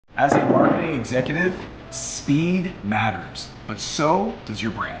As a marketing executive, speed matters, but so does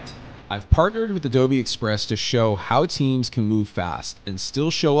your brand. I've partnered with Adobe Express to show how teams can move fast and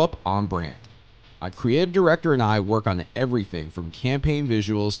still show up on brand. My creative director and I work on everything from campaign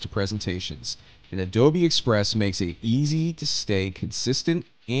visuals to presentations, and Adobe Express makes it easy to stay consistent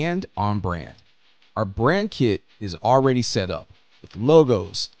and on brand. Our brand kit is already set up with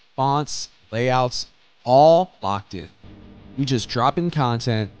logos, fonts, layouts, all locked in. We just drop in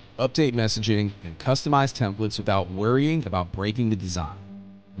content, update messaging, and customize templates without worrying about breaking the design.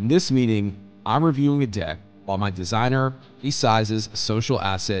 In this meeting, I'm reviewing a deck while my designer resizes a social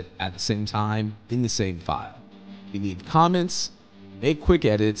asset at the same time in the same file. We leave comments, make quick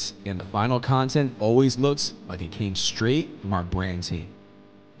edits, and the final content always looks like it came straight from our brand team.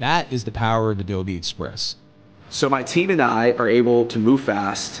 That is the power of Adobe Express. So my team and I are able to move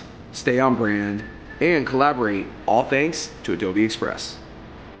fast, stay on brand, and collaborate, all thanks to Adobe Express.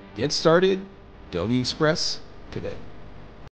 Get started, Adobe Express today.